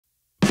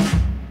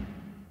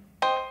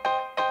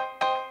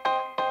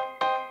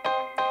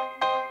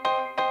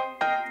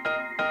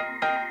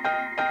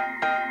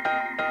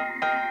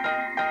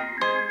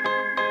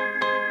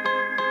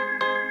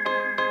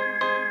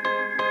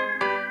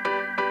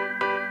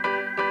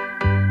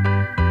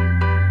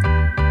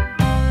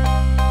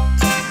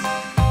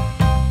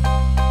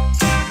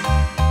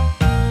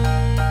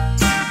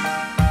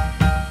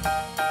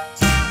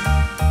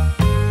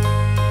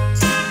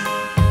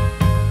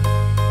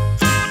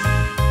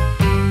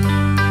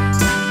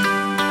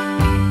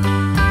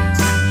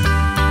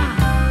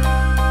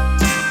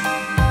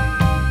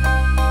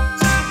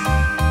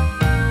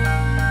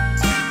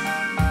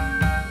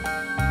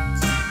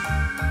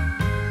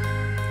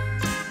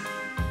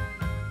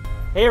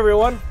Hey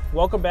everyone,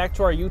 welcome back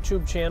to our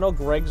YouTube channel,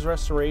 Greg's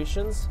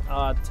Restorations.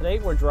 Today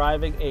we're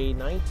driving a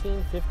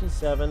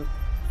 1957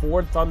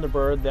 Ford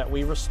Thunderbird that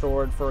we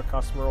restored for a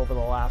customer over the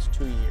last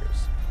 2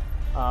 years.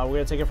 We're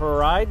going to take it for a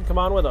ride. Come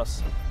on with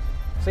us.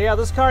 So yeah,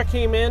 this car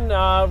came in,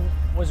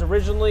 was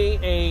originally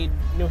a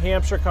New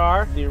Hampshire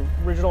car. The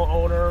original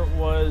owner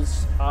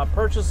was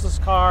purchased this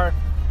car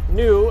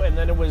new, and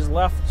then it was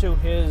left to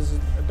his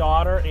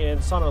daughter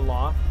and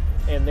son-in-law,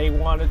 and they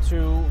wanted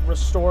to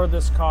restore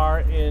this car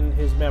in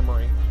his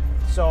memory.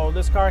 So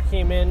this car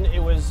came in,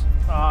 it was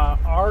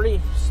already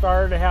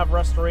started to have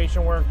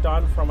restoration work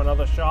done from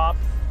another shop,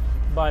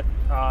 but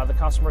the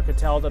customer could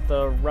tell that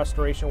the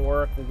restoration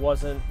work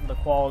wasn't the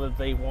quality that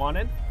they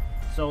wanted.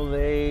 So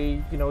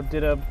they,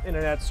 did an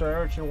internet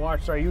search and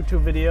watched our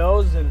YouTube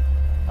videos and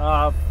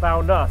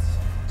found us.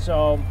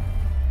 So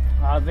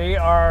they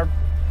are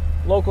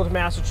local to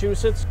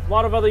Massachusetts. A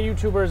lot of other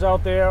YouTubers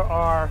out there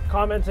are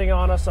commenting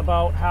on us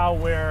about how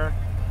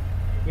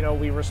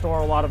we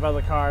restore a lot of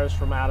other cars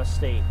from out of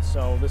state.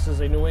 So this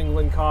is a New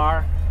England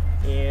car,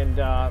 and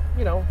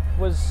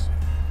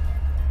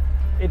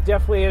it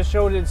definitely has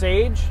showed its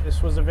age.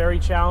 This was a very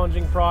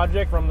challenging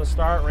project from the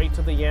start right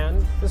to the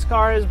end. This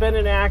car has been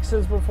in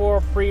accidents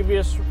before,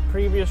 previous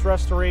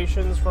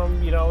restorations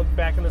from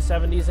back in the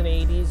 70s and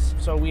 80s.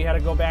 So we had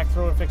to go back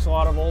through and fix a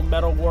lot of old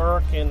metal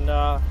work,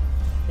 and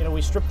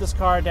we stripped this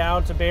car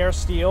down to bare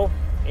steel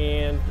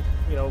and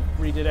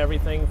redid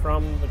everything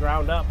from the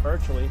ground up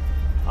virtually.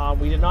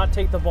 We did not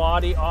take the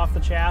body off the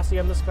chassis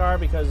on this car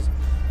because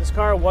this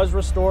car was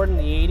restored in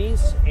the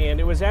 80s and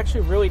it was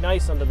actually really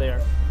nice under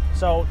there.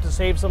 So to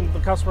save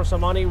the customer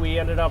some money, we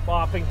ended up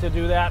opting to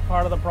do that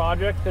part of the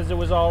project because it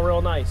was all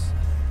real nice.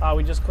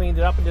 We just cleaned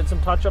it up and did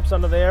some touch-ups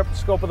under there. The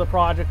scope of the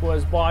project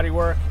was body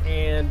work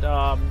and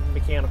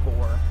mechanical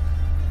work.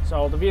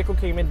 So the vehicle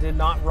came in, did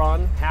not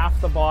run. Half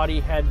the body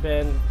had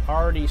been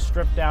already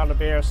stripped down to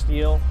bare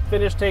steel.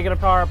 Finished taking the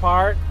car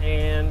apart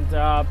and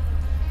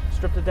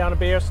stripped it down to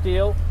bare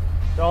steel.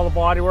 Did all the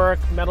body work,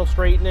 metal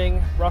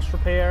straightening, rust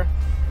repair,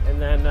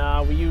 and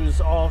then we used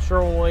all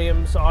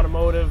Sherwin-Williams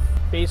automotive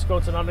base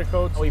coats and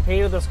undercoats. We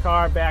painted this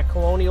car back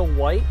colonial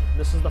white.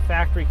 This is the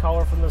factory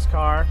color from this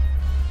car.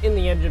 In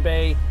the engine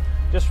bay,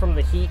 just from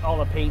the heat, all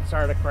the paint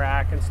started to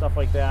crack and stuff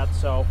like that.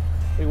 So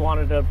we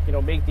wanted to,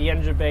 make the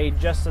engine bay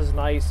just as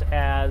nice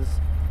as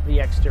the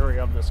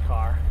exterior of this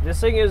car. This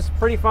thing is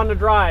pretty fun to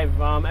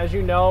drive. As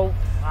you know,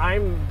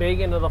 I'm big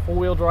into the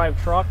four-wheel drive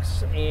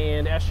trucks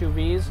and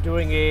SUVs.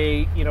 Doing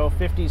a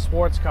 50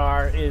 sports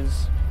car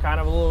is kind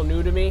of a little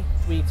new to me.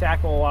 We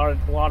tackle a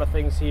lot of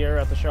things here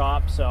at the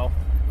shop, so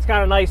it's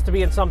kind of nice to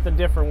be in something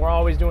different. We're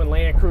always doing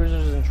Land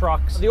Cruisers and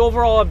trucks. The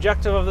overall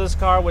objective of this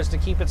car was to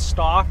keep it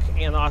stock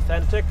and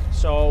authentic,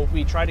 so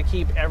we try to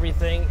keep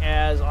everything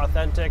as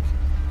authentic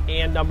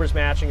and numbers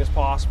matching as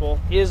possible.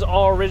 It is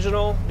all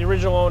original. The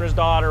original owner's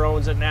daughter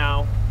owns it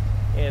now,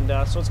 and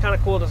so it's kind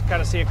of cool to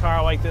kind of see a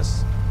car like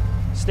this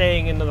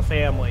staying into the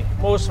family.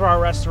 Most of our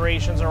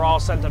restorations are all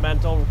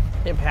sentimental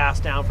and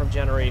passed down from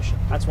generation.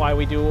 That's why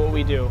we do what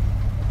we do.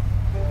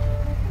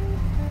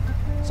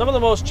 Some of the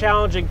most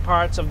challenging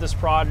parts of this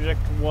project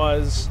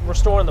was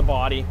restoring the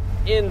body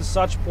in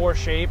such poor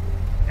shape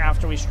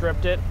after we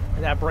stripped it,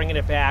 that bringing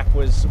it back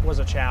was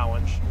a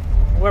challenge.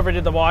 Whoever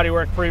did the body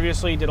work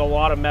previously did a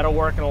lot of metal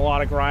work and a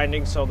lot of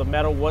grinding, so the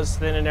metal was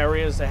thin in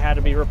areas that had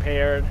to be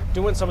repaired.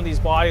 Doing some of these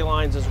body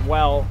lines as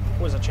well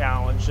was a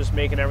challenge, just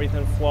making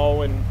everything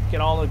flow and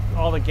get all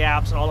the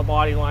gaps and all the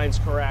body lines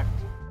correct.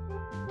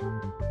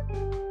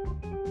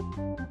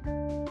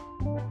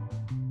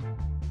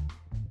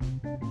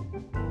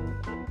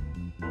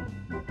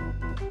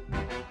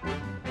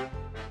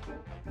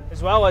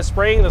 As well as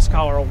spraying this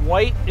color.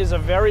 White is a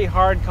very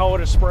hard color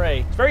to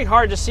spray. It's very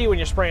hard to see when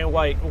you're spraying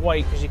white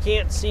because you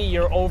can't see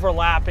your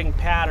overlapping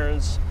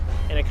patterns,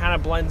 and it kind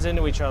of blends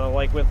into each other.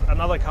 Like with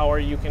another color,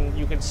 you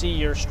can see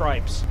your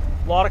stripes.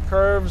 A lot of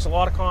curves, a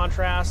lot of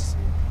contrast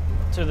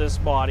to this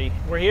body.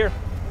 We're here,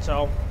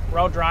 so we're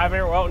out driving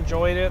it, we're out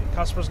enjoying it. The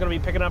customer's going to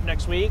be picking up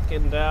next week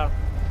and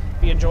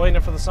be enjoying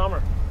it for the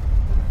summer.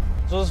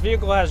 So this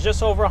vehicle has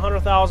just over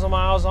 100,000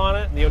 miles on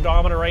it. The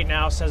odometer right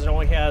now says it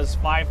only has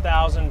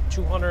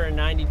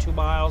 5,292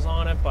 miles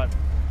on it, but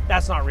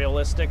that's not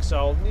realistic.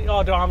 So the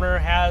odometer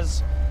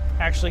has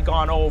actually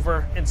gone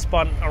over and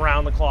spun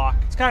around the clock.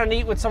 It's kind of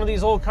neat with some of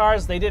these old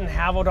cars. They didn't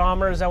have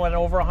odometers that went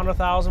over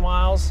 100,000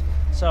 miles,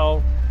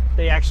 so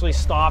they actually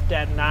stopped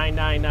at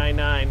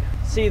 9999.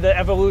 See the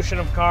evolution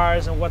of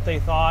cars and what they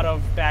thought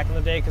of back in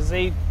the day, because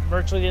they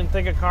virtually didn't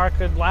think a car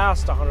could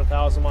last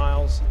 100,000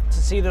 miles. To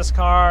see this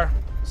car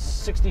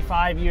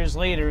 65 years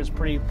later is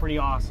pretty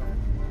awesome.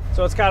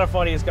 So it's kind of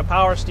funny. It's got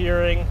power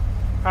steering,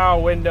 power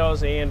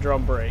windows, and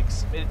drum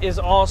brakes. It is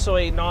also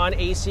a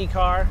non-AC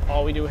car.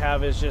 All we do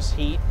have is just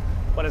heat,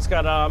 but it's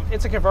got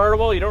it's a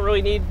convertible. You don't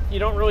really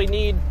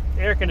need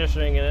air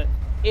conditioning in it.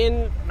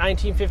 In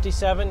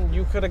 1957,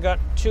 you could have got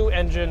 2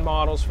 engine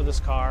models for this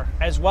car,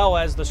 as well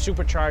as the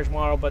supercharged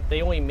model, but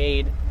they only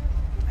made,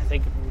 I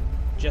think,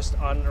 just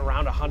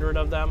around 100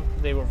 of them.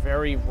 They were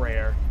very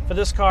rare. For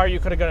this car, you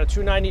could have got a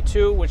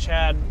 292, which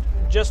had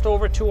just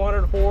over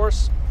 200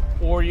 horse,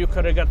 or you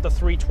could have got the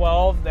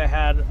 312 that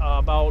had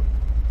about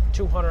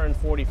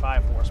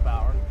 245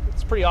 horsepower.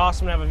 It's pretty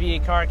awesome to have a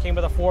V8 car. It came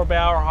with a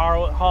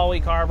 4-barrel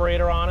Holley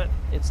carburetor on it.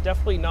 It's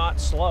definitely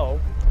not slow.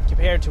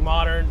 Compared to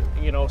modern,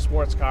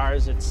 sports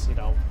cars, it's,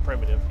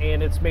 primitive.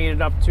 And it's made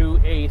it up to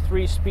a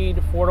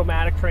 3-speed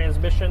Ford-O-Matic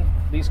transmission.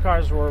 These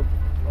cars were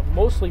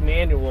mostly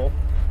manual,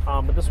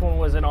 but this one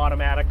was an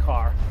automatic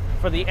car.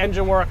 For the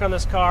engine work on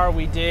this car,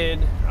 we did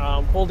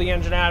pull the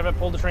engine out of it,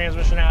 pull the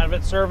transmission out of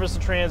it, service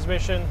the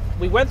transmission.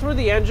 We went through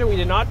the engine. We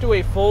did not do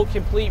a full,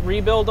 complete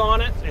rebuild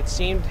on it. It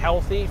seemed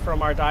healthy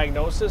from our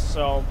diagnosis,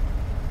 so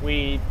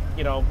we,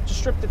 just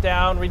stripped it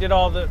down, redid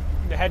all the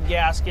head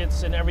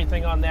gaskets and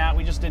everything on that.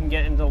 We just didn't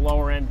get into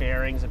lower end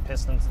bearings and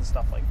pistons and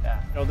stuff like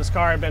that. This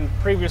car had been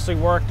previously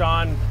worked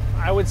on,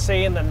 I would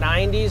say in the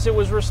 90s it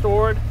was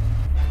restored.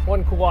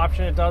 One cool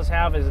option it does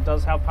have is it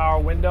does have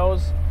power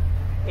windows,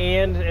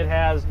 and it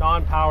has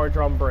non-power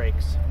drum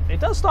brakes. It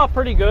does stop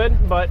pretty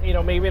good, but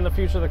maybe in the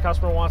future the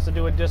customer wants to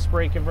do a disc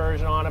brake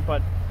conversion on it,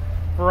 but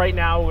for right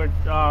now we're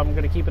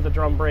going to keep it the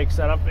drum brake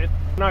setup. We're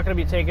not going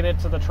to be taking it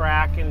to the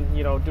track and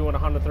doing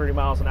 130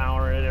 miles an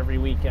hour in it every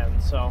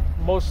weekend. So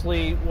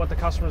mostly what the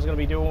customer is going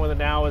to be doing with it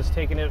now is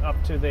taking it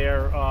up to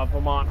their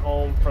Vermont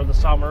home for the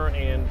summer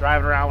and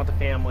driving around with the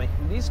family.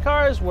 These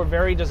cars were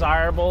very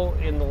desirable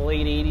in the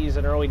late 80s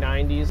and early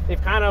 90s.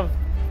 They've kind of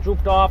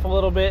drooped off a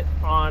little bit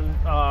on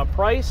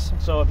price.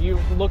 So if you're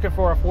looking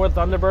for a Ford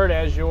Thunderbird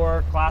as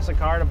your classic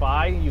car to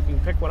buy, you can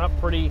pick one up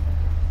pretty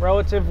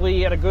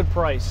relatively at a good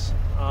price.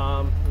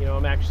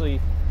 I'm actually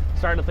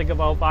starting to think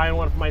about buying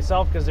one for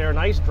myself because they're a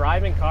nice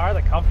driving car,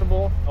 they're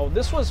comfortable. Oh,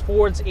 this was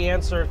Ford's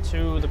answer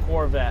to the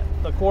Corvette.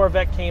 The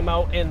Corvette came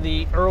out in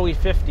the early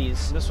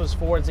 50s. This was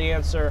Ford's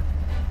answer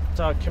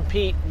to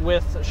compete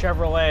with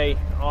Chevrolet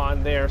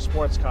on their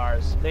sports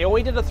cars. They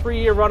only did a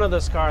 3-year run of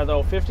this car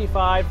though,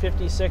 55,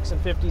 56,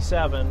 and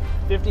 57.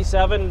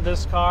 57,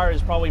 this car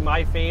is probably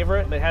my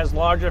favorite. It has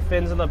larger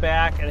fins in the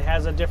back, and it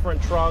has a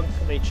different trunk.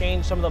 They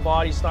changed some of the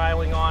body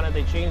styling on it,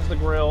 they changed the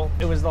grille.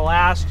 It was the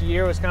last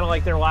year, it was kind of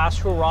like their last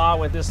hurrah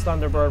with this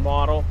Thunderbird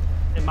model.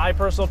 In my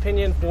personal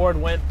opinion, Ford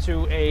went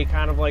to a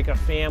kind of like a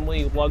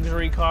family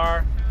luxury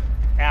car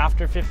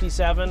after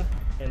 57,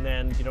 and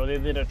then they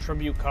did a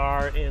tribute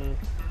car in,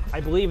 I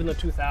believe, in the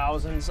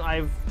 2000s.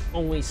 I've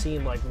only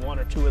seen like 1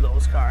 or 2 of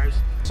those cars.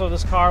 So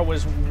this car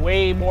was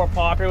way more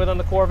popular than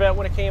the Corvette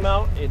when it came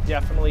out. It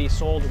definitely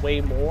sold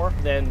way more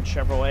than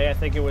Chevrolet. I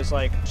think it was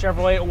like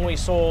Chevrolet only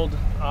sold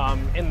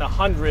in the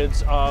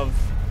hundreds of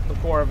the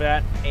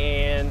Corvette,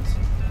 and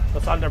the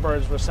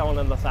Thunderbirds were selling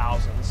in the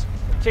thousands.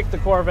 It kicked the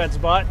Corvette's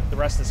butt. The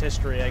rest is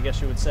history, I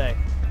guess you would say.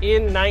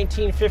 In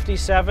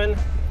 1957,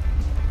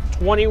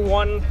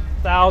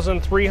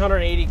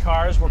 21,380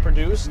 cars were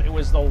produced. It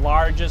was the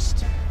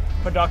largest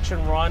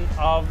production run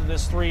of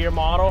this 3-year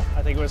model.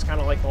 I think it was kind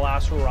of like the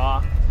last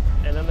hurrah,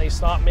 and then they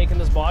stopped making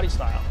this body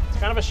style. It's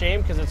kind of a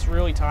shame because it's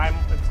really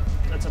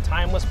it's a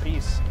timeless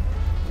piece.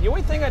 The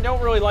only thing I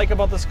don't really like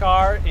about this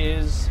car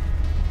is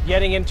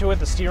getting into it.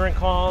 The steering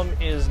column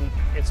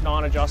it's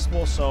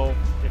non-adjustable, so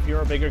if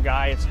you're a bigger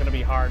guy, it's going to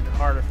be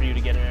harder for you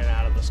to get in and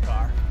out of this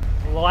car.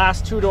 The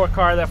last 2-door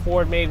car that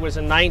Ford made was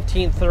in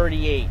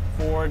 1938.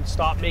 Ford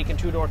stopped making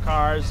 2-door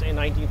cars in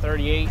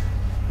 1938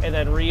 and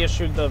then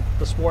reissued the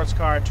sports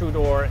car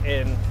 2-door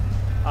in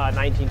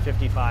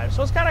 1955.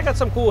 So it's kind of got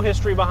some cool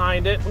history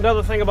behind it.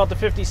 Another thing about the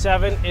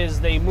 57 is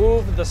they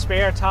moved the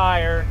spare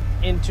tire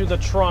into the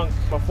trunk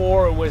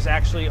before it was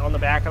actually on the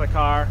back of the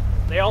car.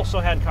 They also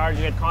had cars,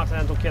 you had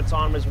Continental kits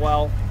on them as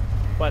well,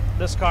 but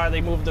this car,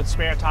 they moved the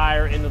spare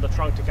tire into the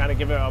trunk to kind of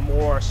give it a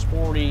more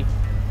sporty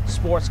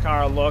sports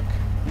car look.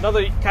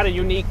 Another kind of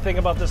unique thing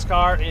about this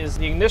car is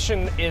the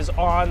ignition is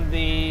on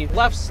the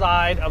left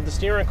side of the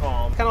steering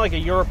column. Kind of like a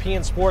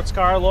European sports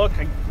car look.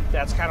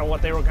 That's kind of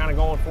what they were kind of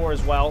going for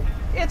as well.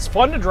 It's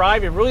fun to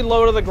drive, you're really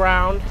low to the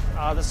ground.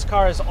 This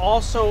car is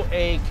also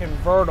a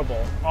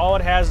convertible. All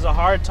it has is a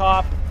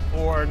hardtop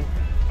or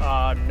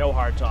no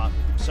hardtop.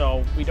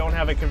 So we don't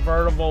have a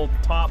convertible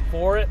top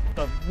for it.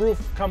 The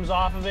roof comes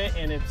off of it,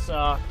 and it's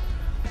an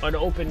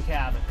open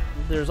cabin.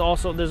 There's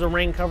a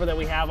rain cover that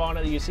we have on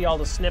it. You see all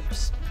the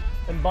snips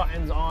and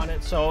buttons on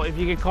it, so if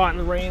you get caught in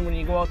the rain when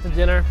you go out to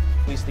dinner,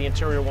 at least the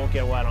interior won't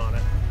get wet on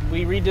it.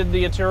 We redid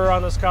the interior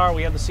on this car.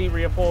 We had the seat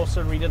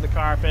reupholstered, redid the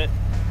carpet,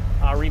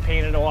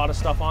 repainted a lot of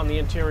stuff on the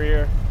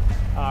interior,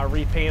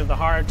 repainted the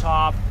hard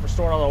top,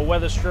 restored all the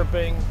weather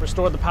stripping,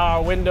 restored the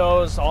power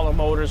windows. All the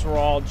motors were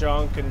all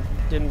junk and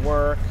didn't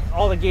work.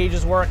 All the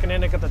gauges working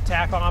in it, got the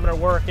tachometer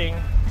working.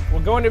 We're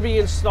going to be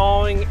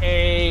installing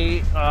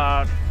a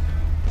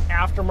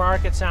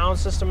aftermarket sound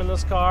system in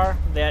this car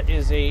that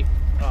is a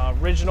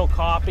original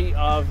copy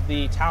of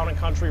the Town &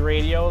 Country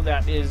radio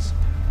that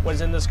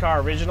was in this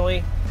car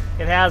originally.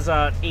 It has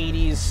an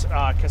 80s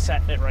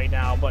cassette in it right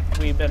now, but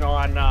we've been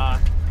on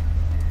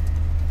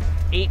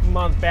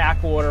 8-month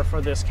back order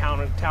for this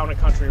Town &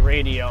 Country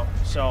radio.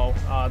 So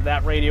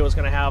that radio is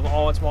going to have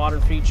all its modern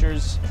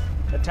features.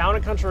 The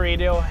Town & Country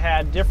radio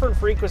had different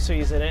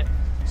frequencies in it,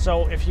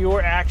 so if you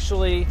were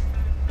actually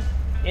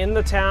in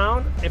the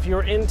town, if you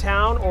were in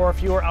town, or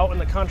if you were out in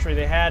the country.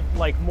 They had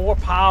like more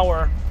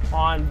power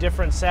on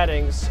different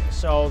settings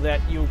so that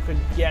you could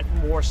get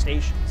more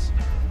stations.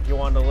 If you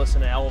wanted to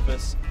listen to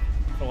Elvis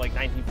for like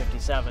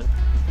 1957,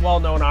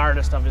 well-known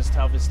artist of his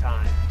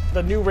time.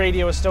 The new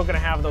radio is still going to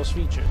have those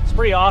features. It's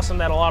pretty awesome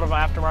that a lot of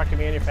aftermarket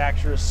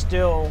manufacturers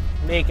still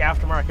make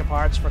aftermarket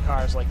parts for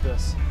cars like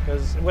this,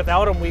 because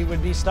without them we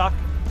would be stuck.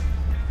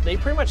 They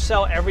pretty much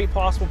sell every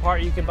possible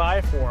part you can buy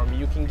for them.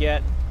 You can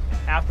get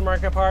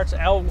aftermarket parts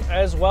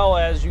as well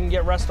as you can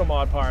get resto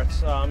mod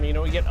parts. You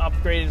know, you get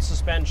upgraded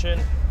suspension,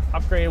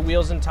 upgraded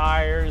wheels and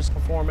tires,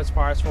 performance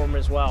parts for them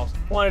as well.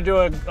 I want to do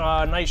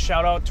a nice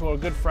shout out to a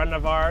good friend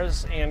of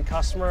ours and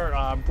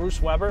customer,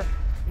 Bruce Weber,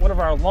 one of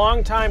our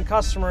longtime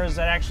customers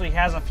that actually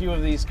has a few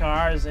of these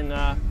cars, and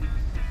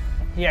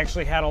he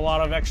actually had a lot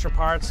of extra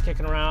parts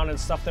kicking around and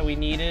stuff that we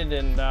needed,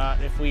 and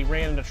if we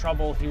ran into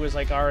trouble, he was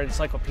like our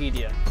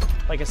encyclopedia.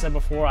 Like I said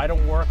before, I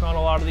don't work on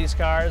a lot of these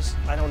cars.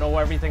 I don't know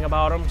everything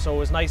about them, so it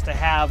was nice to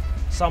have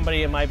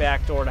somebody in my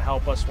back door to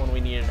help us when we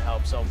needed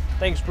help. So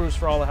thanks, Bruce,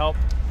 for all the help.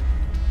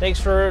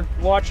 Thanks for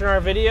watching our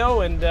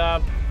video,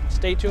 and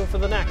stay tuned for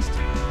the next.